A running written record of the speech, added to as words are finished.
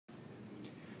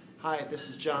Hi, this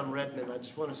is John Redmond. I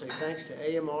just want to say thanks to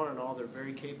AMR and all their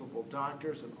very capable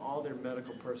doctors and all their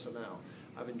medical personnel.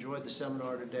 I've enjoyed the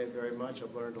seminar today very much.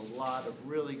 I've learned a lot of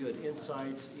really good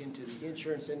insights into the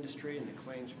insurance industry and the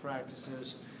claims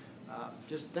practices.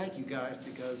 Just thank you guys,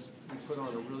 because you put on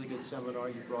a really good seminar.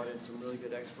 You brought in some really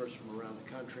good experts from around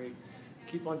the country.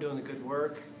 Keep on doing the good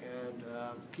work, and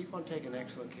keep on taking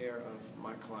excellent care of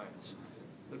my clients.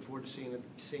 Look forward to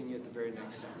seeing you at the very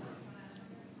next seminar.